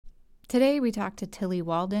Today we talk to Tillie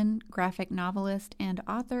Walden, graphic novelist and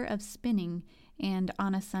author of Spinning and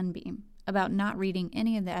On a Sunbeam, about not reading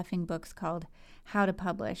any of the effing books called How to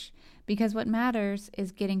Publish, because what matters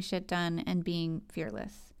is getting shit done and being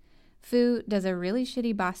fearless. Fu does a really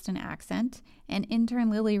shitty Boston accent, and intern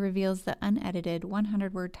Lily reveals the unedited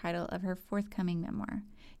 100-word title of her forthcoming memoir.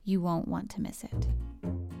 You won't want to miss it.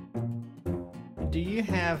 Do you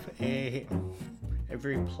have a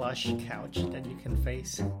very plush couch that you can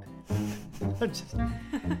face? Just... A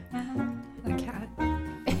cat.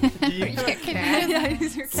 Do you have a cat? Yeah,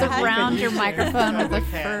 use your cat. Surround your microphone with a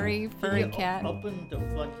cat. furry cat. Open the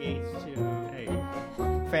floodgates to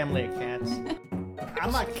a family of cats.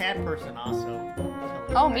 I'm a cat person also.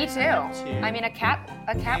 Oh, me too. Too. I mean, a cat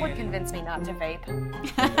would convince me not to vape.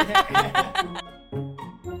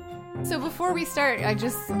 So before we start, I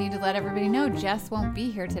just need to let everybody know Jess won't be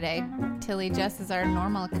here today. Tillie, Jess is our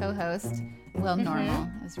normal co-host. Well, normal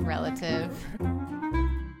is relative.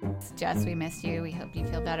 Jess, we miss you. We hope you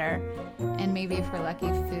feel better. And maybe if we're lucky,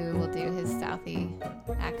 Fu will do his Southie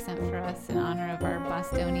accent for us in honor of our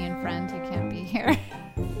Bostonian friend who can't be here.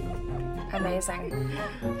 Amazing.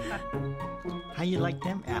 How you like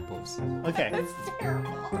them apples? Okay. That's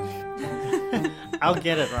terrible. I'll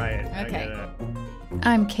get it right. Okay.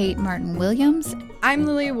 I'm Kate Martin Williams, I'm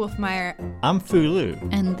Lily Wolfmeyer. I'm Fulu.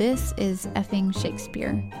 and this is Effing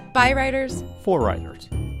Shakespeare. Bye, writers. For writers.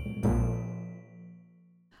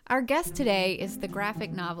 Our guest today is the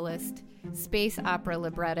graphic novelist, space opera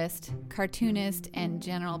librettist, cartoonist, and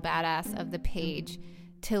general badass of the page,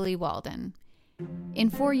 Tillie Walden. In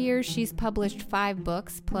 4 years, she's published 5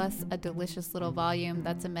 books, plus a delicious little volume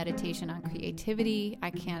that's a meditation on creativity I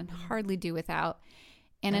can hardly do without,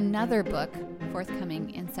 and another book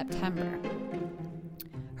forthcoming in September.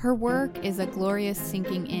 Her work is a glorious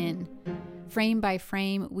sinking in. Frame by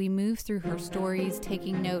frame, we move through her stories,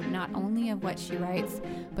 taking note not only of what she writes,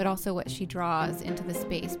 but also what she draws into the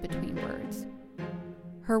space between words.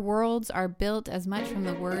 Her worlds are built as much from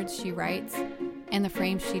the words she writes and the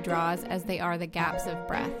frames she draws as they are the gaps of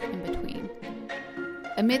breath in between.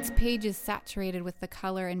 Amidst pages saturated with the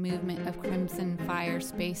color and movement of crimson fire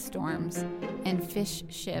space storms and fish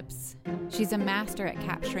ships, she's a master at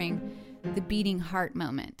capturing the beating heart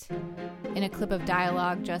moment, in a clip of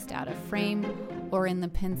dialogue just out of frame, or in the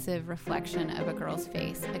pensive reflection of a girl's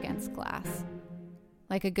face against glass.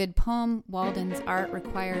 Like a good poem, Walden's art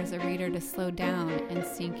requires a reader to slow down and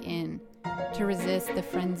sink in, to resist the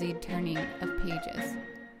frenzied turning of pages,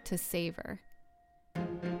 to savor.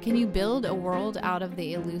 Can you build a world out of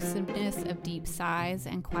the elusiveness of deep sighs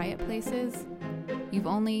and quiet places? You've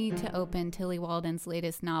only to open Tillie Walden's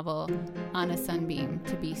latest novel, On a Sunbeam,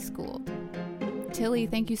 to be schooled. Tillie,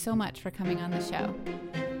 thank you so much for coming on the show.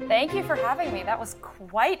 Thank you for having me. That was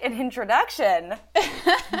quite an introduction.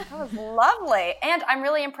 That was lovely. And I'm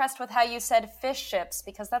really impressed with how you said fish ships,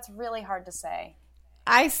 because that's really hard to say.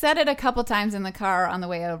 I said it a couple times in the car on the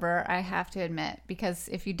way over, I have to admit, because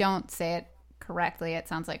if you don't say it correctly, it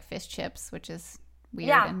sounds like fish chips, which is weird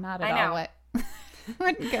and not at all what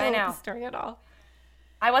wouldn't go with the story at all.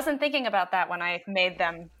 I wasn't thinking about that when I made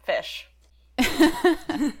them fish.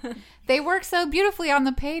 They work so beautifully on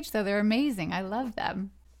the page, though. They're amazing. I love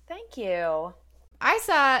them. Thank you.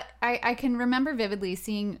 I can remember vividly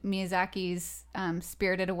seeing Miyazaki's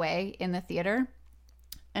Spirited Away in the theater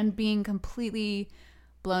and being completely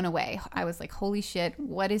blown away. I was like, holy shit,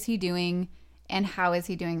 what is he doing and how is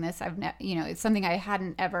he doing this? It's something I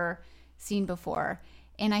hadn't ever seen before.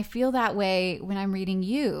 And I feel that way when I'm reading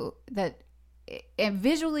you, that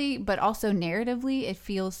visually, but also narratively, it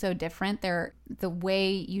feels so different. The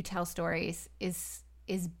way you tell stories is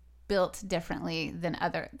built differently than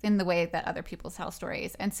in the way that other people tell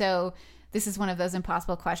stories. And so this is one of those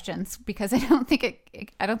impossible questions, because I don't think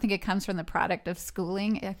it comes from the product of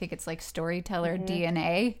schooling. I think it's like storyteller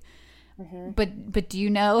DNA. Mm-hmm. But do you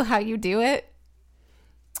know how you do it?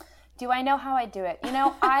 Do I know how I do it?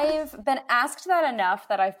 I've been asked that enough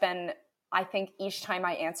that I think each time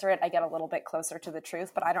I answer it, I get a little bit closer to the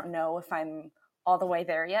truth, but I don't know if I'm all the way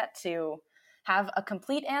there yet to have a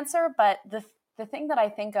complete answer. But the thing that I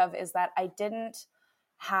think of is that I didn't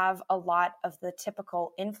have a lot of the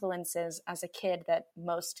typical influences as a kid that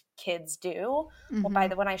most kids do. Mm-hmm. Well,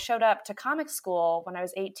 when I showed up to comic school when I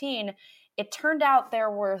was 18, it turned out there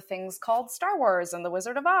were things called Star Wars and The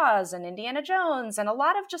Wizard of Oz and Indiana Jones and a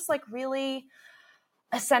lot of just like really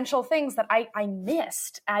essential things that I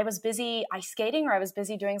missed. I was busy ice skating or I was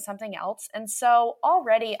busy doing something else. And so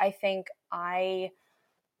already I think I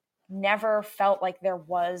never felt like there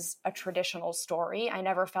was a traditional story. I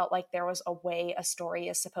never felt like there was a way a story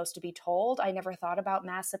is supposed to be told. I never thought about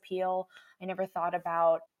mass appeal. I never thought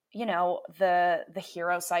about the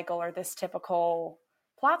hero cycle or this typical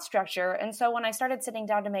plot structure. And so when I started sitting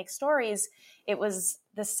down to make stories, it was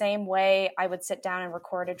the same way I would sit down and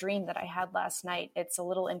record a dream that I had last night. It's a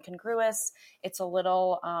little incongruous. It's a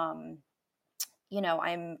little, I'm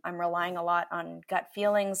relying a lot on gut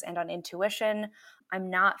feelings and on intuition.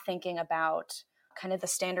 I'm not thinking about kind of the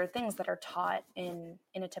standard things that are taught in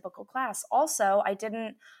a typical class. Also, I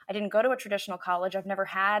didn't go to a traditional college. I've never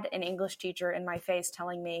had an English teacher in my face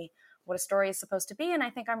telling me what a story is supposed to be. And I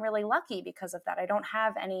think I'm really lucky because of that. I don't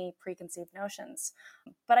have any preconceived notions.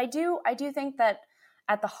 But I do think that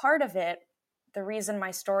at the heart of it, the reason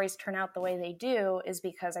my stories turn out the way they do is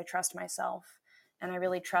because I trust myself and I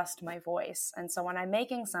really trust my voice. And so when I'm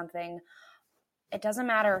making something, it doesn't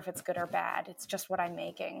matter if it's good or bad. It's just what I'm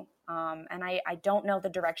making. And I don't know the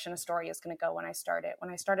direction a story is going to go when I start it. When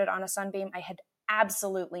I started On a Sunbeam, I had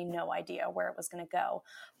absolutely no idea where it was going to go.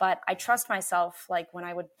 But I trust myself. Like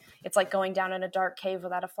it's like going down in a dark cave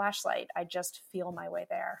without a flashlight. I just feel my way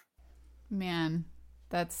there. Man,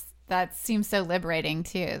 that seems so liberating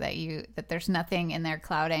too, that there's nothing in there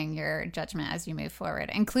clouding your judgment as you move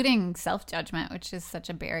forward, including self-judgment, which is such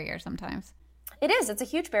a barrier sometimes. It is. It's a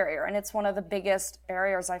huge barrier. And it's one of the biggest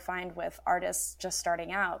barriers I find with artists just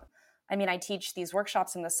starting out. I mean, I teach these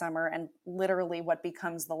workshops in the summer, and literally what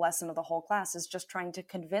becomes the lesson of the whole class is just trying to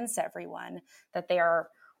convince everyone that they are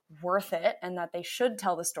worth it and that they should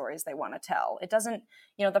tell the stories they want to tell. It doesn't,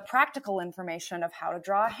 the practical information of how to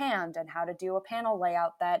draw a hand and how to do a panel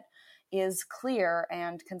layout that is clear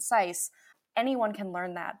and concise. Anyone can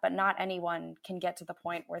learn that, but not anyone can get to the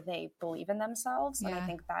point where they believe in themselves. And I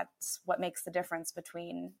think that's what makes the difference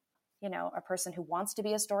between, a person who wants to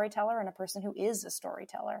be a storyteller and a person who is a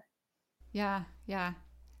storyteller. Yeah, yeah.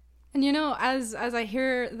 And as I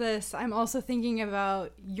hear this, I'm also thinking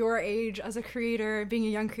about your age as a creator, being a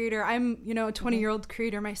young creator. I'm, a 20-year-old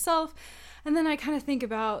creator myself. And then I kind of think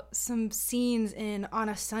about some scenes in On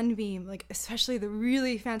a Sunbeam, like especially the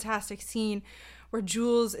really fantastic scene where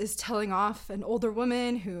Jules is telling off an older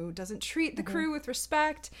woman who doesn't treat the crew with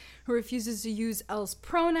respect, who refuses to use else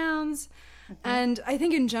pronouns. And I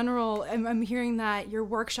think in general, I'm hearing that your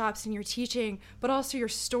workshops and your teaching, but also your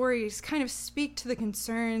stories kind of speak to the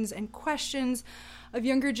concerns and questions of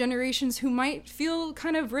younger generations who might feel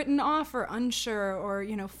kind of written off or unsure or,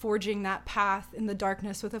 forging that path in the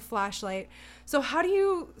darkness with a flashlight. So how do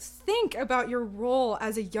you think about your role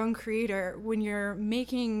as a young creator when you're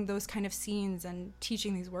making those kind of scenes and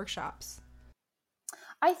teaching these workshops?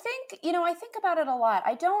 I think about it a lot.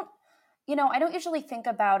 I don't usually think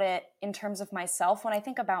about it in terms of myself. When I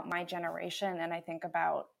think about my generation and I think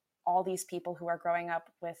about all these people who are growing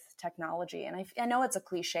up with technology, and I know it's a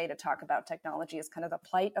cliche to talk about technology as kind of the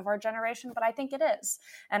plight of our generation, but I think it is.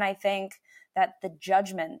 And I think that the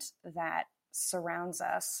judgment that surrounds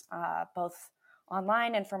us, both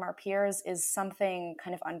online and from our peers, is something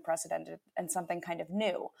kind of unprecedented and something kind of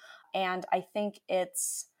new. And I think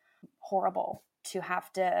it's horrible to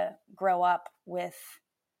have to grow up with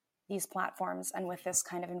these platforms and with this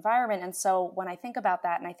kind of environment. And so when I think about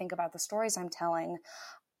that and I think about the stories I'm telling,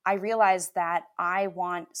 I realize that I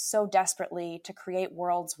want so desperately to create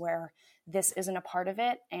worlds where this isn't a part of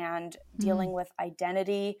it, and dealing with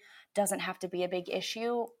identity doesn't have to be a big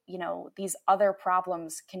issue. These other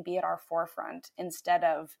problems can be at our forefront instead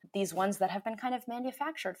of these ones that have been kind of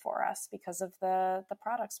manufactured for us because of the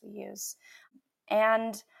products we use.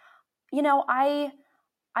 And,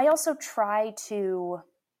 I also try to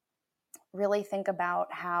really think about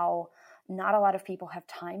how not a lot of people have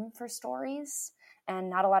time for stories, and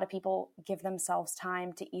not a lot of people give themselves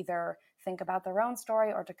time to either think about their own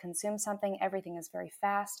story or to consume something. Everything is very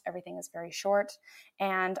fast. Everything is very short.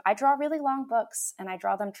 And I draw really long books, and I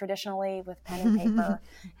draw them traditionally with pen and paper.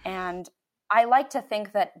 And I like to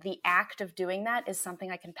think that the act of doing that is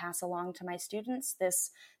something I can pass along to my students.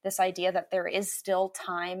 This idea that there is still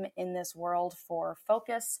time in this world for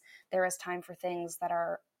focus. There is time for things that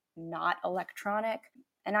are not electronic.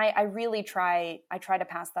 And I really try to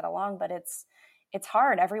pass that along, but it's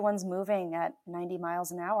hard. Everyone's moving at 90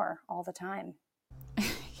 miles an hour all the time.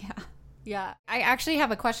 Yeah. I actually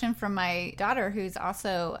have a question from my daughter, who's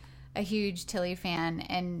also a huge Tilly fan.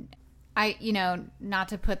 And I, not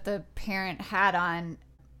to put the parent hat on,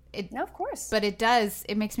 No, of course. But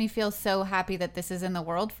it makes me feel so happy that this is in the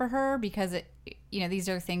world for her, because these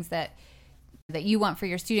are things that you want for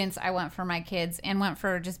your students, I want for my kids, and want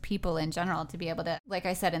for just people in general to be able to, like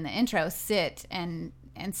I said in the intro, sit and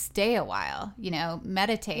stay a while,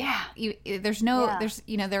 meditate. Yeah.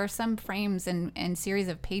 There are some frames and series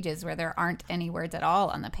of pages where there aren't any words at all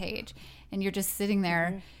on the page, and you're just sitting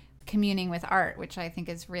there communing with art, which I think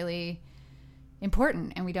is really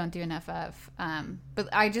important and we don't do enough of. But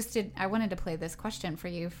I wanted to play this question for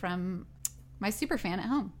you from my super fan at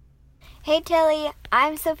home. Hey Tilly,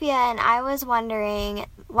 I'm Sophia, and I was wondering,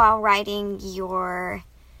 while writing your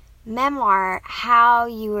memoir, how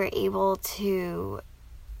you were able to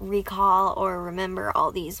recall or remember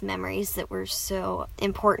all these memories that were so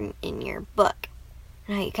important in your book,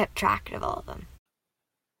 and how you kept track of all of them.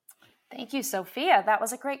 Thank you, Sophia. That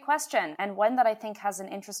was a great question, and one that I think has an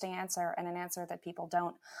interesting answer, and an answer that people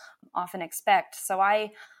don't often expect. So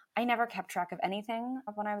I never kept track of anything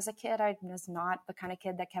when I was a kid. I was not the kind of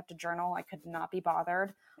kid that kept a journal. I could not be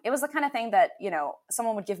bothered. It was the kind of thing that,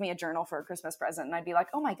 someone would give me a journal for a Christmas present and I'd be like,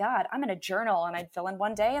 oh my God, I'm in a journal, and I'd fill in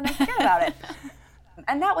one day and then forget about it.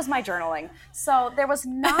 And that was my journaling. So there was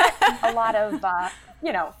not a lot of,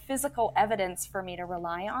 physical evidence for me to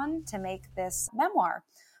rely on to make this memoir.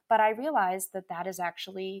 But I realized that that is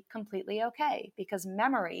actually completely okay, because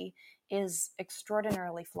memory is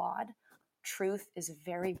extraordinarily flawed. Truth is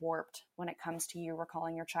very warped when it comes to you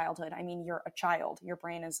recalling your childhood. I mean, you're a child. Your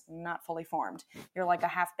brain is not fully formed. You're like a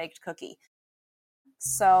half-baked cookie.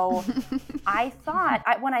 So I thought,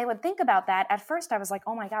 when I would think about that, at first I was like,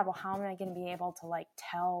 oh my God, well, how am I going to be able to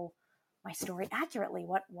tell my story accurately?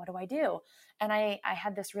 What do I do? And I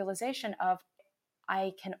had this realization of,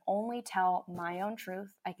 I can only tell my own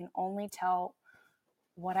truth. I can only tell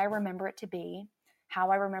what I remember it to be,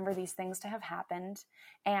 how I remember these things to have happened.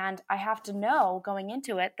 And I have to know going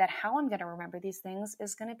into it that how I'm going to remember these things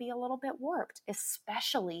is going to be a little bit warped,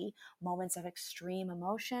 especially moments of extreme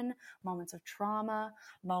emotion, moments of trauma,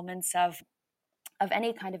 moments of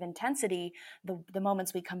any kind of intensity. The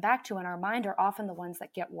moments we come back to in our mind are often the ones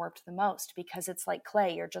that get warped the most, because it's like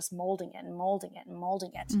clay. You're just molding it and molding it and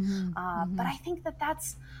molding it. But I think that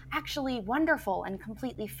that's actually wonderful and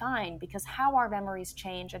completely fine, because how our memories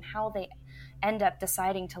change and how they end up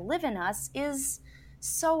deciding to live in us is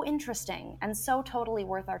so interesting and so totally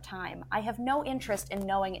worth our time. I have no interest in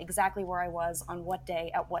knowing exactly where I was on what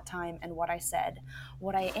day, at what time, and what I said.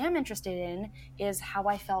 What I am interested in is how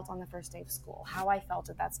I felt on the first day of school, how I felt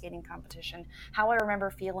at that skating competition, how I remember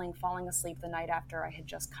feeling falling asleep the night after I had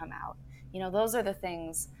just come out. Those are the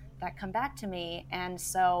things that come back to me. And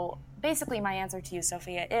so basically my answer to you,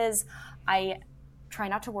 Sophia, is I try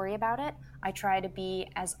not to worry about it. I try to be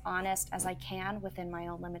as honest as I can within my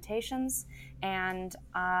own limitations, and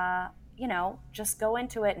just go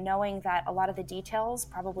into it knowing that a lot of the details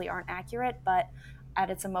probably aren't accurate, but at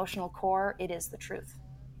its emotional core, it is the truth.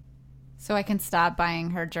 So I can stop buying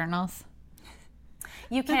her journals?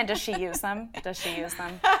 You can. Does she use them?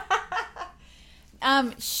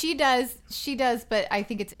 She does, but I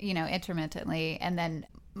think it's, intermittently. And then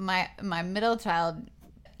my middle child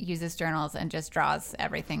uses journals and just draws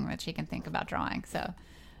everything that she can think about drawing. So,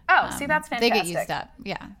 see, that's fantastic. They get used up.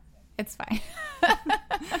 Yeah, it's fine.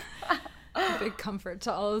 A big comfort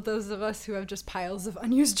to all of those of us who have just piles of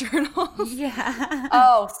unused journals. Yeah.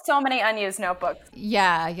 Oh, so many unused notebooks.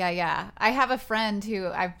 Yeah. I have a friend who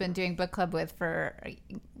I've been doing book club with for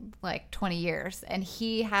like 20 years, and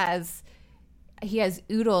he has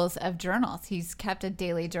oodles of journals. He's kept a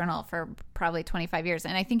daily journal for probably 25 years,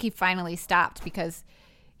 and I think he finally stopped because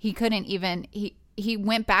he couldn't even he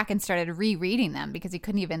went back and started rereading them because he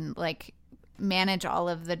couldn't even manage all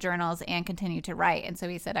of the journals and continue to write. And so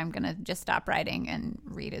he said, I'm going to just stop writing and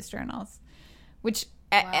read his journals, which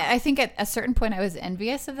wow. I think at a certain point I was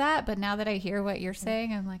envious of that. But now that I hear what you're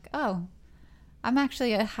saying, I'm like, oh, I'm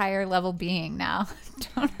actually a higher level being now.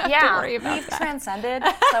 Don't have to worry about we've transcended.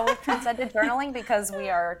 So we've transcended journaling because we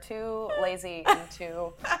are too lazy and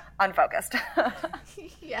too unfocused.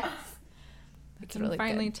 Yes. We can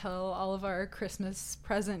finally tell all of our Christmas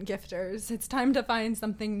present gifters it's time to find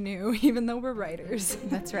something new, even though we're writers.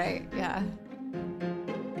 That's right. Yeah.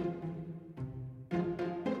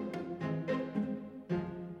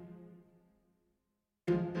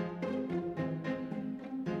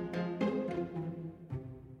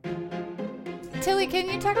 Tilly, can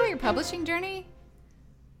you talk about your publishing journey?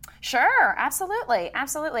 Sure, absolutely.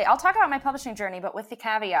 I'll talk about my publishing journey, but with the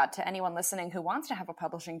caveat to anyone listening who wants to have a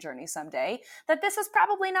publishing journey someday, that this is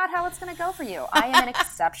probably not how it's going to go for you. I am an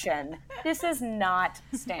exception. This is not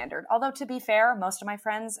standard. Although, to be fair, most of my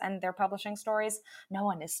friends and their publishing stories, no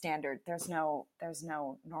one is standard. There's no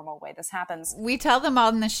normal way this happens. We tell them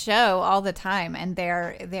on the show all the time, and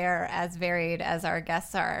they're as varied as our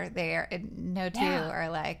guests are. Are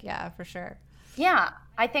like, yeah, for sure. Yeah,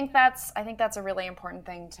 I think that's a really important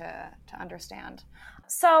thing to understand.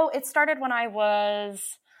 So it started when I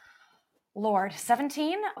was Lord,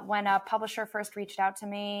 17, when a publisher first reached out to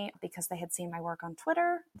me because they had seen my work on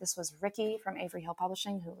Twitter. This was Ricky from Avery Hill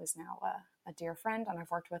Publishing, who is now a dear friend and I've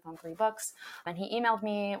worked with on 3 books. And he emailed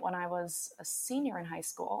me when I was a senior in high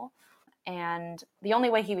school. And the only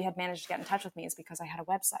way he had managed to get in touch with me is because I had a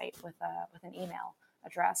website with an email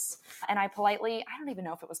address. And I politely, I don't even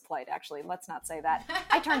know if it was polite, actually. Let's not say that.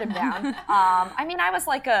 I turned him down. I mean, I was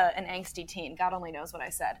like an angsty teen. God only knows what I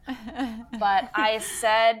said. But I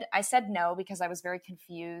said no because I was very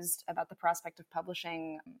confused about the prospect of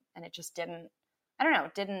publishing. And it just didn't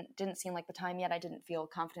seem like the time yet. I didn't feel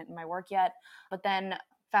confident in my work yet. But then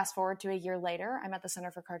fast forward to a year later, I'm at the Center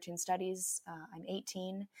for Cartoon Studies. I'm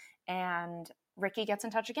 18 and Ricky gets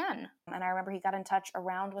in touch again. And I remember he got in touch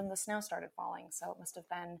around when the snow started falling. So it must have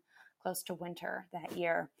been close to winter that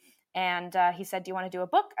year. And he said, do you want to do a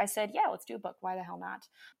book? I said, yeah, let's do a book. Why the hell not?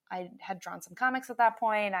 I had drawn some comics at that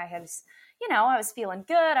point. I was feeling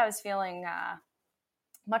good. I was feeling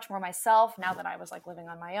much more myself now that I was like living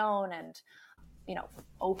on my own and,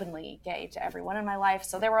 openly gay to everyone in my life.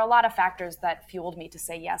 So there were a lot of factors that fueled me to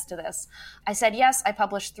say yes to this. I said yes. I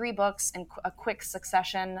published 3 books in a quick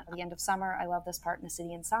succession at the end of summer. I Love This Part and A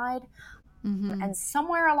City Inside. Mm-hmm. And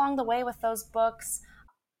somewhere along the way with those books,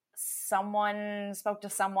 someone spoke to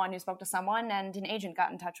someone who spoke to someone, and an agent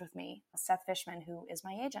got in touch with me, Seth Fishman, who is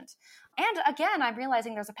my agent. And again, I'm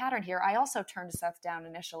realizing there's a pattern here. I also turned Seth down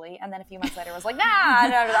initially, and then a few months later was like, nah,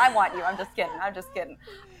 no, I want you. I'm just kidding.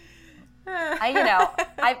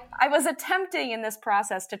 I was attempting in this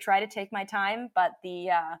process to try to take my time, but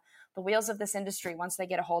the wheels of this industry, once they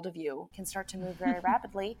get a hold of you, can start to move very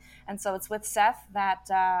rapidly. And so it's with Seth that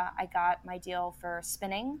I got my deal for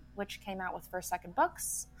Spinning, which came out with First Second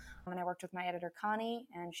Books. And I worked with my editor, Connie,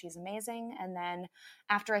 and she's amazing. And then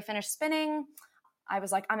after I finished Spinning, I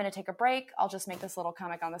was like, I'm going to take a break. I'll just make this little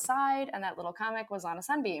comic on the side. And that little comic was On a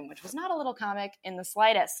Sunbeam, which was not a little comic in the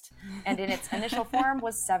slightest. And in its initial form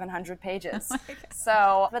was 700 pages.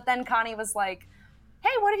 But then Connie was like, hey,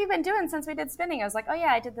 what have you been doing since we did Spinning? I was like, oh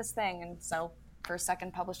yeah, I did this thing. And so First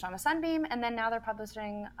Second published On a Sunbeam. And then now they're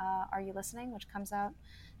publishing Are You Listening, which comes out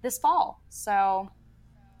this fall. So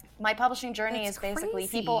my publishing journey is basically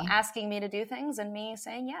people asking me to do things and me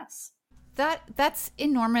saying yes. That's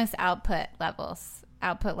enormous output levels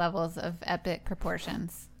of epic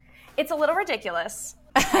proportions. It's a little ridiculous.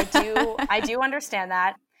 I do understand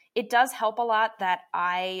that. It does help a lot that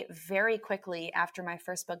I very quickly, after my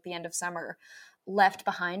first book, The End of Summer, left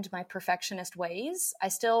behind my perfectionist ways. I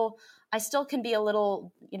still can be a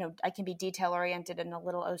little, I can be detail oriented and a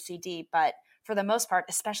little OCD, but for the most part,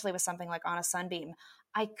 especially with something like On a Sunbeam,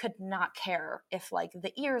 I could not care if like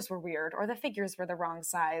the ears were weird or the figures were the wrong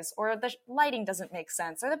size or the lighting doesn't make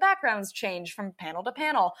sense or the backgrounds change from panel to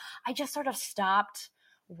panel. I just sort of stopped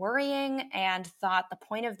worrying and thought the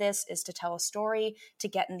point of this is to tell a story, to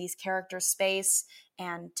get in these characters' space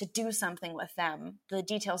and to do something with them. The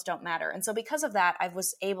details don't matter. And so because of that, I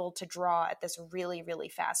was able to draw at this really, really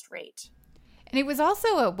fast rate. And it was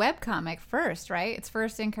also a webcomic first, right? Its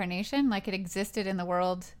first incarnation, like it existed in the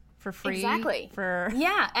world for free. Exactly.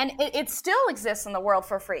 Yeah, and it still exists in the world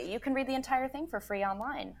for free. You can read the entire thing for free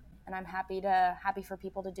online, and I'm happy for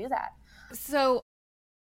people to do that. So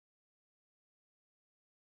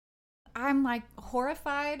I'm like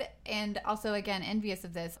horrified and also again envious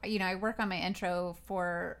of this. I work on my intro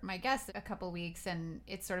for my guests a couple weeks, and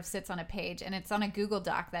it sort of sits on a page, and it's on a Google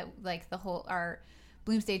Doc that like our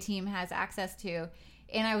Bloomsday team has access to.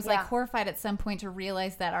 And I was like horrified at some point to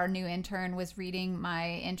realize that our new intern was reading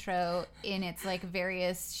my intro in its like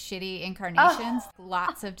various shitty incarnations,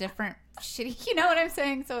 lots of different shitty, you know what I'm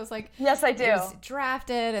saying? So it was like, yes, I do. It was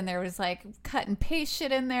drafted and there was like cut and paste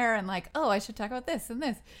shit in there and like, oh, I should talk about this and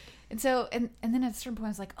this. And so, and then at a certain point I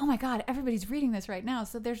was like, oh my God, everybody's reading this right now.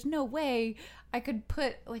 So there's no way I could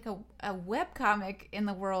put like a webcomic in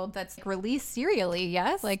the world that's released serially.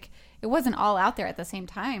 Yes. Like it wasn't all out there at the same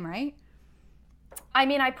time, right? I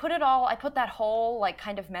mean, I put that whole like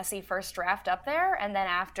kind of messy first draft up there. And then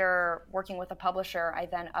after working with a publisher, I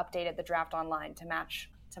then updated the draft online to match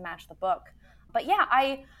the book. But yeah,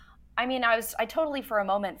 I totally for a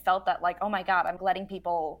moment felt that like, oh my God, I'm letting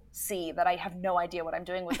people see that I have no idea what I'm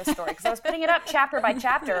doing with this story. Because I was putting it up chapter by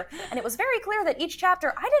chapter. And it was very clear that each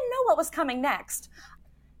chapter, I didn't know what was coming next.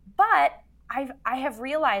 But I have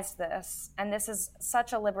realized this, and this is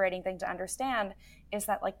such a liberating thing to understand, is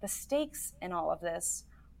that like the stakes in all of this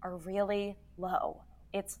are really low.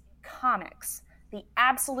 It's comics. The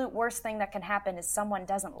absolute worst thing that can happen is someone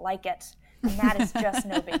doesn't like it, and that is just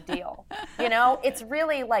no big deal. It's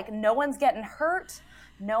really like no one's getting hurt.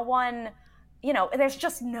 No one there's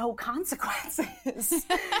just no consequences.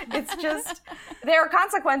 It's just, there are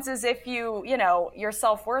consequences if your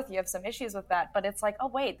self-worth, you have some issues with that, but it's like, oh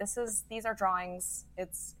wait, these are drawings.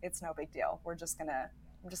 It's no big deal. I'm just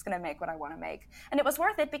gonna make what I want to make. And it was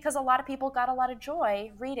worth it because a lot of people got a lot of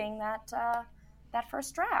joy reading that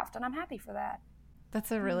first draft, and I'm happy for that.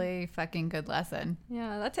 That's a really fucking good lesson.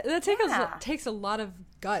 Yeah, that takes a lot of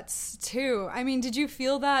guts, too. I mean, did you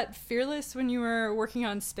feel that fearless when you were working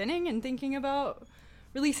on spinning and thinking about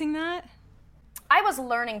releasing that? I was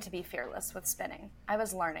learning to be fearless with spinning. I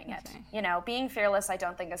was learning it. Being fearless, I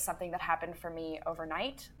don't think is something that happened for me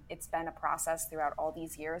overnight. It's been a process throughout all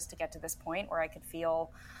these years to get to this point where I could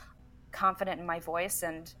feel confident in my voice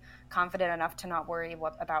and confident enough to not worry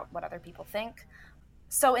about what other people think.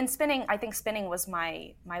 So in spinning, I think spinning was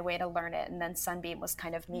my way to learn it. And then Sunbeam was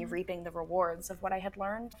kind of me reaping the rewards of what I had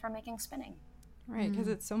learned from making spinning. Right, because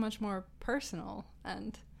it's so much more personal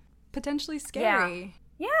and potentially scary.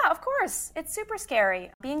 Yeah, of course. It's super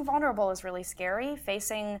scary. Being vulnerable is really scary.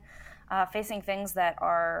 Facing things that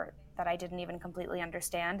I didn't even completely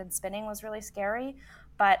understand, and spinning was really scary.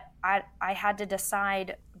 But I had to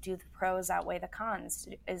decide, do the pros outweigh the cons?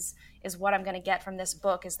 Is what I'm going to get from this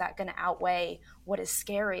book, is that going to outweigh what is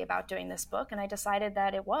scary about doing this book? And I decided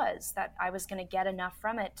that that I was going to get enough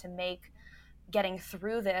from it to make getting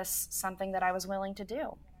through this something that I was willing to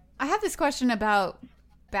do. I have this question about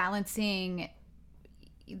balancing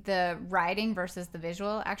the writing versus the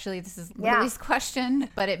visual. Actually, this is Lily's question,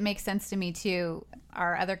 but it makes sense to me too.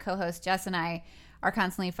 Our other co-host, Jess, and I are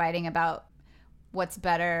constantly fighting about what's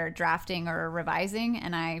better, drafting or revising,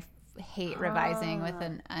 and I hate revising with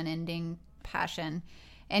an unending passion.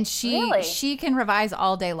 And she can revise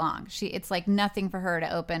all day long. It's like nothing for her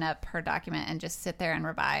to open up her document and just sit there and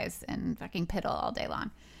revise and fucking piddle all day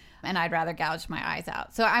long. And I'd rather gouge my eyes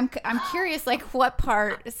out. So I'm curious, like, what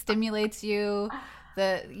part stimulates you?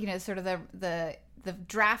 Sort of the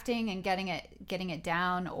drafting and getting it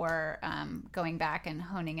down, or going back and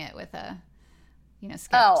honing it with a skips.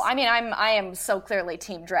 Oh, I mean, I am so clearly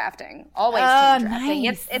team drafting. Always team drafting.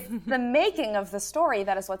 Nice. It's the making of the story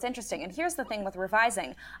that is what's interesting. And here's the thing with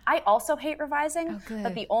revising. I also hate revising,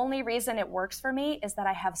 but the only reason it works for me is that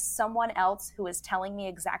I have someone else who is telling me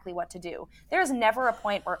exactly what to do. There's never a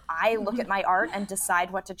point where I look at my art and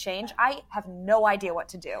decide what to change. I have no idea what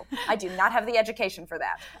to do. I do not have the education for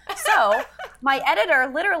that. So my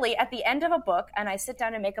editor, literally at the end of a book, and I sit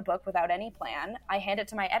down and make a book without any plan, I hand it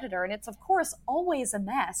to my editor, and it's, of course, always a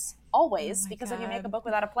mess, because if you make a book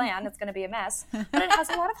without a plan, it's going to be a mess. But it has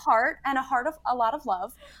a lot of heart and a lot of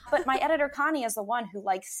love. But my editor Connie is the one who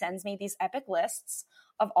sends me these epic lists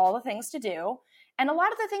of all the things to do. And a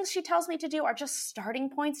lot of the things she tells me to do are just starting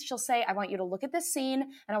points. She'll say, I want you to look at this scene,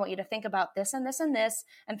 and I want you to think about this and this and this,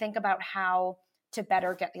 and think about how to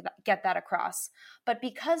better get that across. But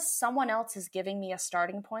because someone else is giving me a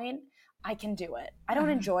starting point, I can do it. I don't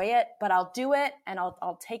enjoy it, but I'll do it, and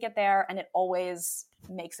I'll take it there, and it always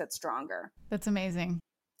makes it stronger. That's amazing.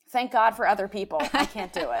 Thank God for other people. I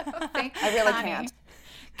can't do it. I really can't.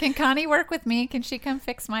 Can Connie work with me? Can she come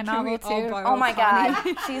fix my novel too? Oh my God.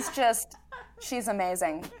 She's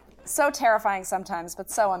amazing. So terrifying sometimes,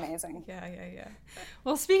 but so amazing. Yeah.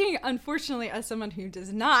 Well, speaking, unfortunately, as someone who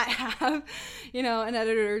does not have, an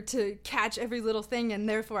editor to catch every little thing, and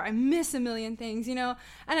therefore I miss a million things,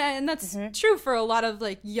 and that's true for a lot of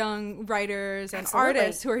young writers and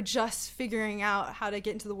artists who are just figuring out how to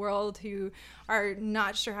get into the world, who are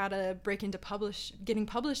not sure how to break into getting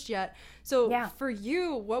published yet. So for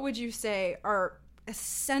you, what would you say are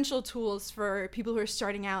essential tools for people who are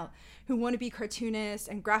starting out, who want to be cartoonists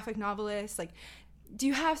and graphic novelists? Do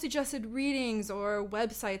you have suggested readings or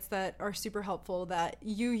websites that are super helpful that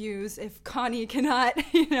you use if Connie cannot,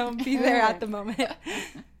 be there at the moment?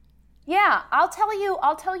 Yeah, I'll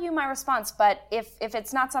tell you my response, but if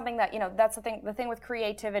it's not something that, that's the thing with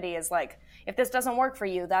creativity is if this doesn't work for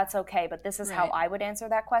you, that's okay, but this is how I would answer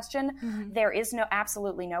that question. Mm-hmm. There is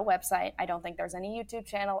absolutely no website. I don't think there's any YouTube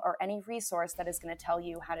channel or any resource that is going to tell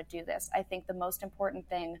you how to do this. I think the most important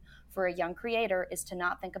thing for a young creator is to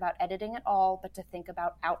not think about editing at all, but to think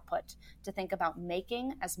about output, to think about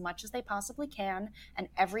making as much as they possibly can, and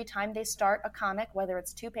every time they start a comic, whether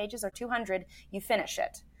it's 2 pages or 200, you finish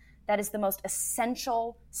it. That is the most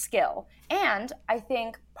essential skill. And I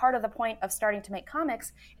think part of the point of starting to make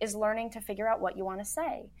comics is learning to figure out what you want to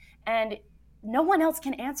say. And no one else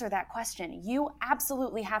can answer that question. You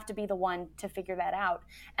absolutely have to be the one to figure that out.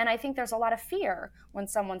 And I think there's a lot of fear when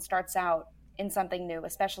someone starts out in something new,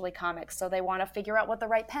 especially comics. So they want to figure out what the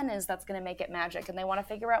right pen is that's going to make it magic. And they want to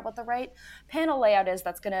figure out what the right panel layout is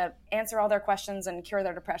that's going to answer all their questions and cure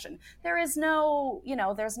their depression. There is no,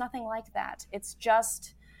 there's nothing like that. It's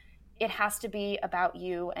just, it has to be about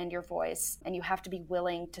you and your voice. And you have to be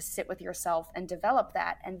willing to sit with yourself and develop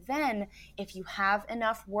that. And then if you have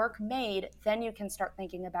enough work made, then you can start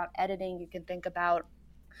thinking about editing. You can think about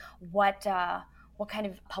what kind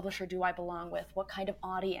of publisher do I belong with? What kind of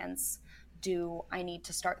audience do I need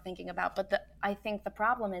to start thinking about? But I think the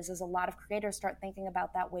problem is a lot of creators start thinking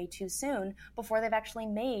about that way too soon before they've actually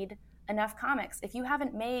made enough comics. If you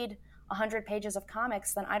haven't made 100 pages of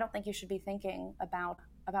comics, then I don't think you should be thinking about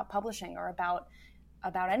publishing or about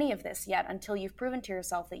any of this yet until you've proven to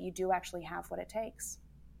yourself that you do actually have what it takes,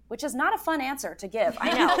 which is not a fun answer to give.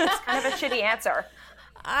 I know, it's kind of a shitty answer.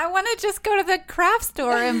 I want to just go to the craft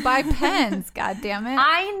store and buy pens. God damn it.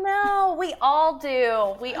 I know. We all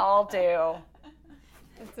do.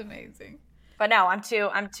 It's amazing. But no, I'm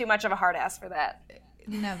too much of a hard ass for that.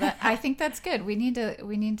 No, I think that's good. We need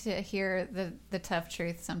to hear the tough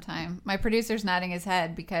truth sometime. My producer's nodding his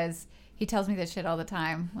head because he tells me this shit all the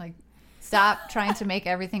time. Like, stop trying to make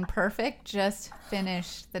everything perfect. Just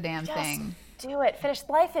finish the damn thing. Do it. Finish.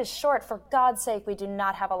 Life is short. For God's sake, we do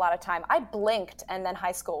not have a lot of time. I blinked and then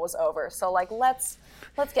high school was over. So let's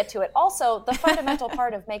get to it. Also, the fundamental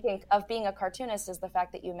part of being a cartoonist is the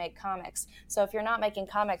fact that you make comics. So if you're not making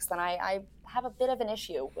comics, then I have a bit of an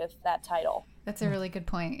issue with that title. That's a really good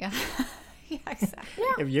point. Yeah. Yeah, exactly.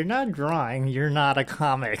 If you're not drawing, you're not a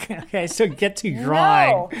comic. Okay, so get to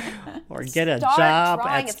drawing or get a job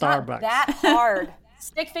drawing. at It's Starbucks. Not that hard.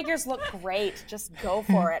 Stick figures look great. Just go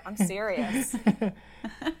for it. I'm serious.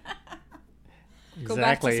 Go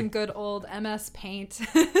back to some good old MS Paint.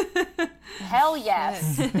 Hell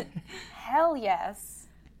yes. Hell yes.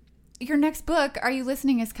 Your next book, Are You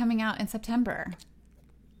Listening?, is coming out in September.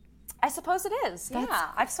 I suppose it is. Yeah.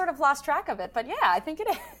 I've sort of lost track of it, but yeah, I think it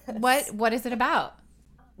is. What is it about?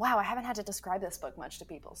 Wow, I haven't had to describe this book much to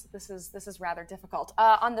people, so this is rather difficult.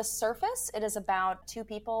 On the surface, it is about two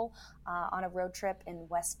people on a road trip in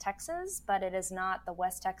West Texas, but it is not the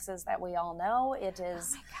West Texas that we all know. It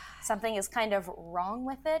is something is kind of wrong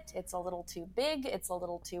with it. It's a little too big, it's a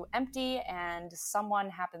little too empty, and someone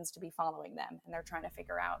happens to be following them, and they're trying to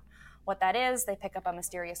figure out what that is. They pick up a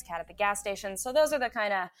mysterious cat at the gas station. So those are the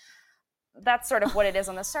kind of, that's sort of what it is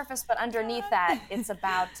on the surface, but underneath that, it's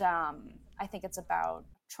about, I think it's about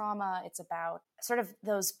trauma. It's about sort of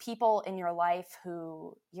those people in your life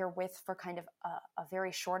who you're with for kind of a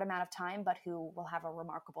very short amount of time, but who will have a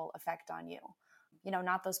remarkable effect on you.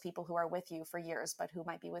 Not those people who are with you for years, but who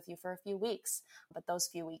might be with you for a few weeks. But those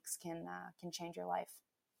few weeks can change your life.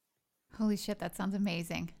 Holy shit, that sounds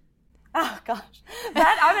amazing. Oh, gosh.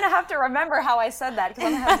 That I'm going to have to remember how I said that because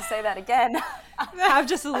I'm going to have to say that again. Have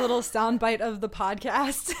just a little soundbite of the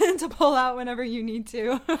podcast to pull out whenever you need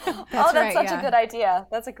to. That's right, such a good idea.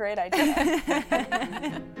 That's a great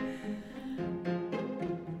idea.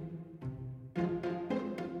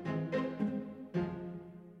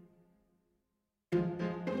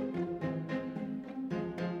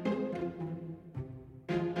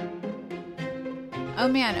 Oh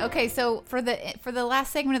man. Okay. So for the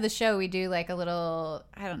last segment of the show, we do like a little,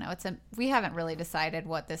 I don't know. We haven't really decided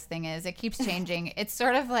what this thing is. It keeps changing. It's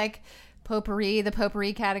sort of like potpourri, the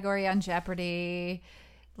potpourri category on Jeopardy,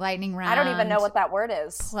 lightning round. I don't even know what that word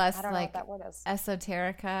is. Plus I don't like know what that word is.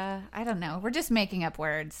 Esoterica. I don't know. We're just making up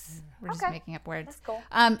words. Just making up words. That's cool.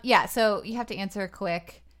 Yeah. So you have to answer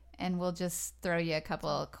quick, and we'll just throw you a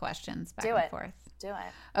couple questions back and forth. Do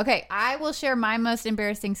it. Okay, I will share my most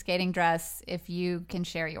embarrassing skating dress if you can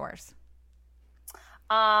share yours.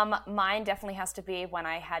 Mine definitely has to be when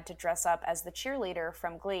I had to dress up as the cheerleader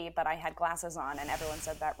from Glee, but I had glasses on, and everyone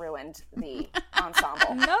said that ruined the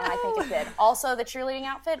ensemble. No. And I think it did. Also, the cheerleading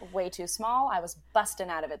outfit, way too small. I was busting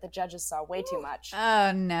out of it. The judges saw way too much.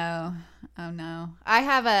 Oh no. I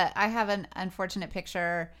have an unfortunate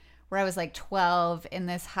picture where I was like 12 in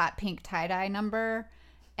this hot pink tie-dye number.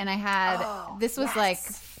 And I had, this was like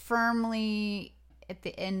firmly at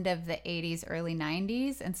the end of the 80s, early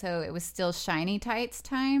 90s. And so it was still shiny tights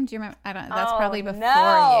time. Do you remember? That's probably before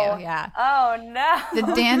you. Yeah. Oh, no. The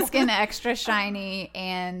Danskin extra shiny.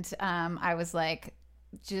 And I was like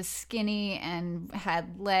just skinny and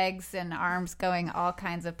had legs and arms going all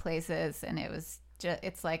kinds of places. And it was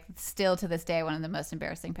it's like still to this day one of the most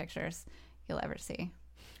embarrassing pictures you'll ever see.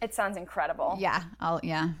 It sounds incredible. Yeah.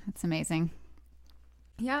 It's amazing.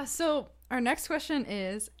 Yeah, so our next question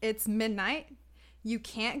is, it's midnight, you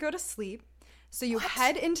can't go to sleep, so you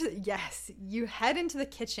head into the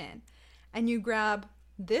kitchen and you grab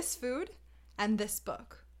this food and this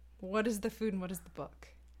book. What is the food and what is the book?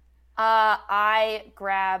 I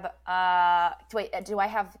grab. Wait,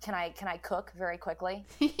 can I cook very quickly?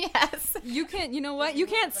 Yes. You can't. You know what? You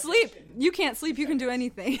can't sleep. You can't sleep. You can do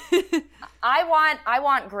anything. I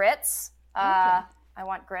want grits. I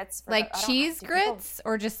want grits. Like cheese grits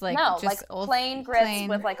or just like no, just like old, plain grits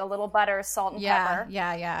with like a little butter, salt, and pepper.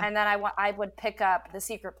 Yeah. And then I would pick up The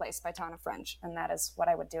Secret Place by Tana French, and that is what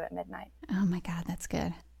I would do at midnight. Oh my God, that's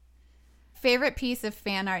good. Favorite piece of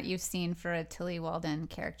fan art you've seen for a Tillie Walden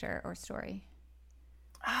character or story?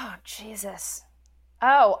 Oh, Jesus.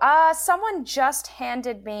 Oh, someone just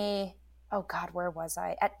handed me, oh God, where was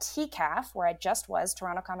I? At TCAF, where I just was,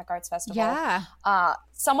 Toronto Comic Arts Festival. Yeah.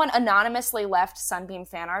 Someone anonymously left Sunbeam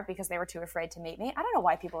fan art because they were too afraid to meet me. I don't know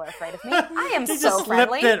why people are afraid of me. I am They so just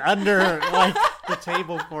friendly. slipped it under like the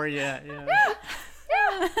table for you. Yeah.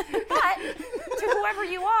 Yeah. But to whoever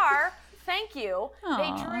you are, thank you. Aww.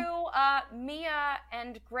 They drew Mia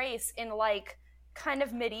and Grace in like kind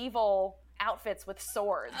of medieval outfits with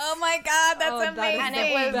swords. Oh my God, that's amazing. That is And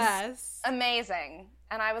it was best. amazing.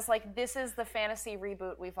 And I was like, this is the fantasy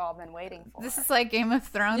reboot we've all been waiting for. This is like Game of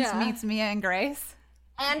Thrones meets Mia and Grace.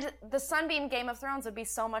 And the Sunbeam Game of Thrones would be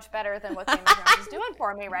so much better than what Game of Thrones is doing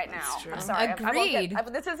for me right now. true. I'm sorry. Agreed.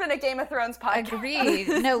 This isn't a Game of Thrones podcast. Agreed.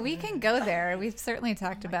 No, we can go there. We've certainly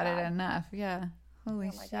talked about it enough. Yeah.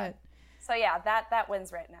 Holy shit. God. So yeah, that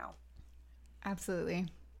wins right now. Absolutely.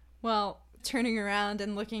 Well, turning around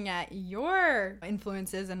and looking at your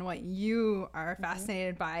influences and what you are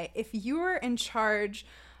fascinated by, if you were in charge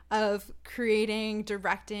of creating,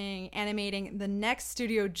 directing, animating the next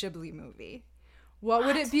Studio Ghibli movie, what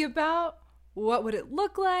would it be about? What would it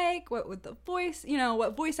look like? What would the voice,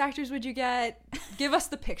 what voice actors would you get? Give us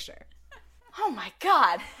the picture. Oh my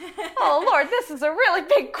God. Oh Lord, this is a really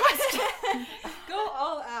big question. Go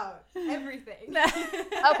all out. Everything.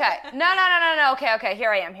 Okay. No. Okay.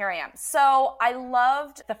 Here I am. So I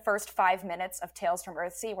loved the first 5 minutes of Tales from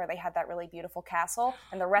Earthsea where they had that really beautiful castle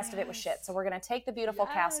and the rest of it was shit. So we're going to take the beautiful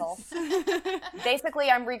castle.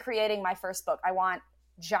 Basically, I'm recreating my first book. I want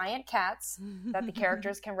giant cats that the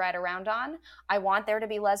characters can ride around on. I want there to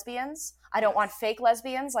be lesbians. I don't want fake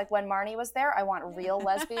lesbians like when Marnie was there. I want real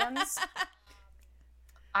lesbians.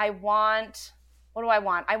 What do I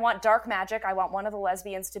want? I want dark magic. I want one of the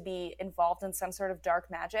lesbians to be involved in some sort of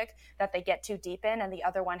dark magic that they get too deep in, and the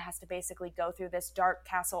other one has to basically go through this dark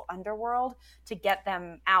castle underworld to get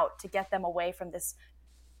them out, to get them away from this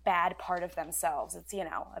bad part of themselves. It's,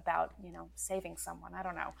 about, saving someone. I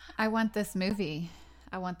don't know. I want this movie.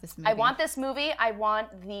 I want this movie. I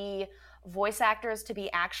want the voice actors to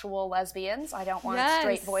be actual lesbians. I don't want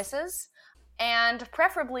straight voices. And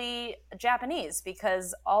preferably Japanese,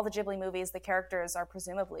 because all the Ghibli movies, the characters are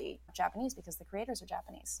presumably Japanese because the creators are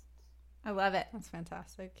Japanese. I love it. That's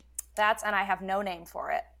fantastic. And I have no name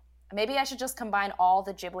for it. Maybe I should just combine all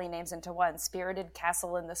the Ghibli names into one. Spirited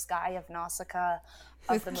Castle in the Sky of Nausicaa,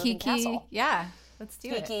 of the Moving Kiki. Castle. Yeah, let's do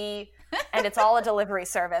it. Kiki. And it's all a delivery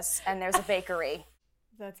service, and there's a bakery.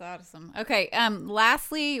 That's awesome. Okay,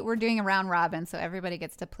 lastly, we're doing a round robin, so everybody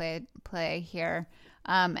gets to play here.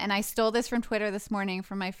 And I stole this from Twitter this morning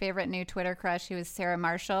from my favorite new Twitter crush, who is Sarah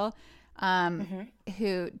Marshall.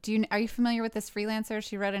 Who are you familiar with this freelancer?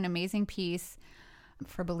 She wrote an amazing piece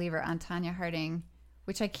for Believer on Tanya Harding,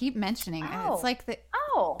 which I keep mentioning. Oh. It's like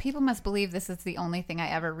people must believe this is the only thing I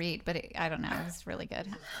ever read, but I don't know. It's really good.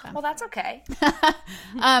 Well, that's okay.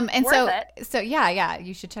 And Worth it. so yeah,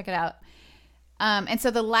 you should check it out. And so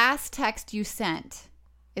the last text you sent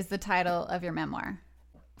is the title of your memoir.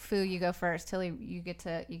 Fu, you go first. Tillie, you get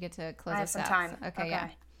to close us out. I have some time. Okay, yeah.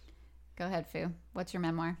 Go ahead, Fu. What's your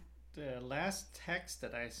memoir? The last text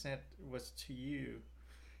that I sent was to you.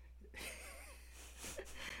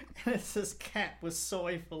 And it says cat with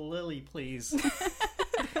soy for Lily, please.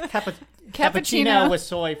 Cappuccino with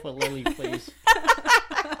soy for Lily, please.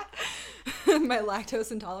 My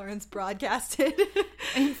lactose intolerance broadcasted.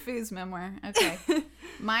 In Fu's memoir. Okay.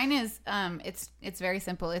 Mine is it's very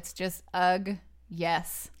simple. It's just ugh,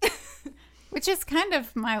 yes. Which is kind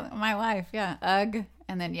of my life, yeah. Ugh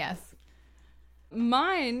and then yes.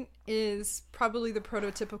 Mine is probably the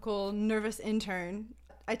prototypical nervous intern.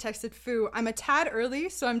 I texted Fu, I'm a tad early,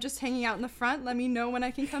 so I'm just hanging out in the front. Let me know when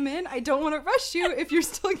I can come in. I don't want to rush you if you're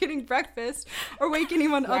still getting breakfast or wake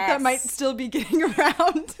anyone up that might still be getting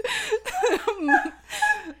around.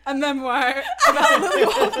 A memoir about Lily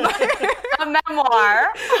Waldmeyer. A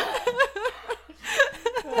memoir.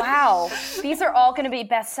 Wow. These are all going to be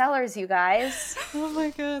bestsellers, you guys. Oh my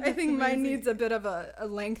God. I think mine needs a bit of a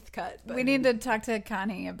length cut. But We need to talk to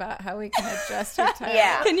Connie about how we can adjust your time.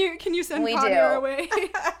 Yeah. Can you send We Connie do. our way?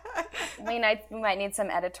 We might need some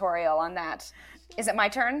editorial on that. Is it my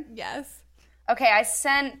turn? Yes. Okay,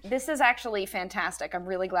 this is actually fantastic. I'm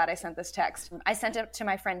really glad I sent this text. I sent it to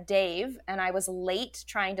my friend Dave, and I was late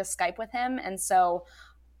trying to Skype with him, and so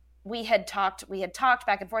we had talked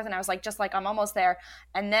back and forth, and I was like, I'm almost there.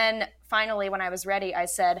 And then finally, when I was ready, I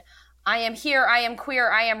said, I am here, I am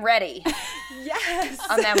queer, I am ready. Yes.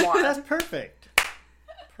 A memoir. That's perfect.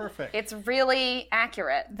 Perfect. It's really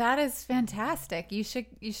accurate. That is fantastic. You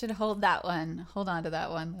should hold that one. Hold on to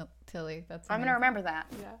that one, Tilly. That's I'm amazing. going to remember that.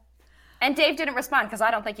 Yeah. And Dave didn't respond because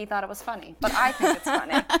I don't think he thought it was funny, but I think it's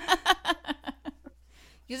funny.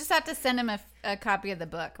 You just have to send him a copy of the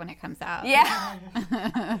book when it comes out. Yeah.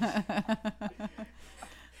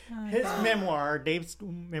 His memoir, Dave's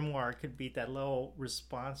memoir, could be that little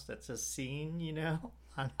response that's a scene, you know?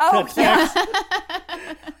 Oh, yes.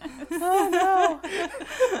 Oh, no.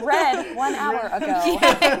 Read 1 hour ago.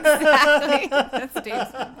 Yeah, exactly. That's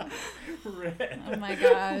Dave's. Red. Oh, my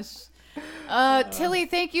gosh. Tilly,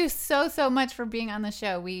 thank you so much for being on the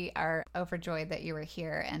show. We are overjoyed that you were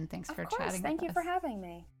here, and thanks for chatting Thank with you us. for having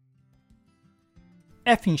me.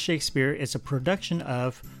 Effing Shakespeare is a production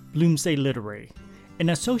of Bloomsday Literary in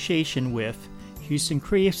association with Houston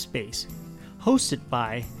Creative Space, hosted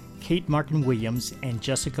by Kate Martin Williams and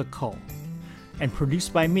Jessica Cole, and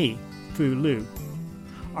produced by me, Fu Lu.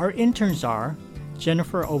 Our interns are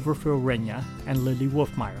Jennifer Overfield Renya and Lily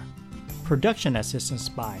Wolfmeyer. Production assistance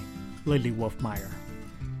by Lily Wolfmeyer.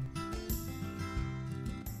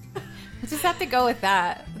 We just have to go with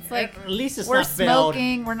that. It's like At least it's we're not veiled.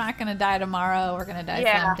 smoking. We're not going to die tomorrow. We're going to die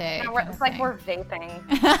someday. No, kind of it's like thing. we're vaping.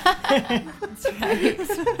 That's right.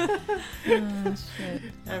 Oh,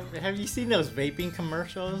 shit. Have you seen those vaping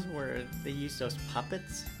commercials where they use those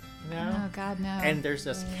puppets? You know? Oh, God, no. And there's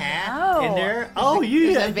this cat No. in there. Oh,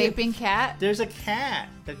 you There's a vaping cat. There's a cat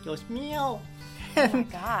that goes meow. Oh my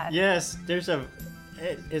God. Yes,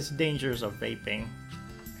 it's dangers of vaping.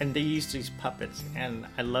 And they use these puppets, and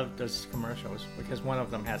I love those commercials because one of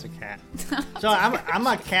them has a cat. So I'm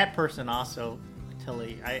a cat person also,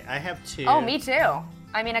 Tilly. I have two. Oh, me too.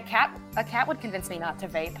 I mean, a cat would convince me not to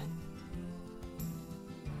vape.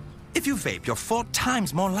 If you vape, you're 4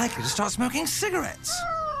 times more likely to start smoking cigarettes.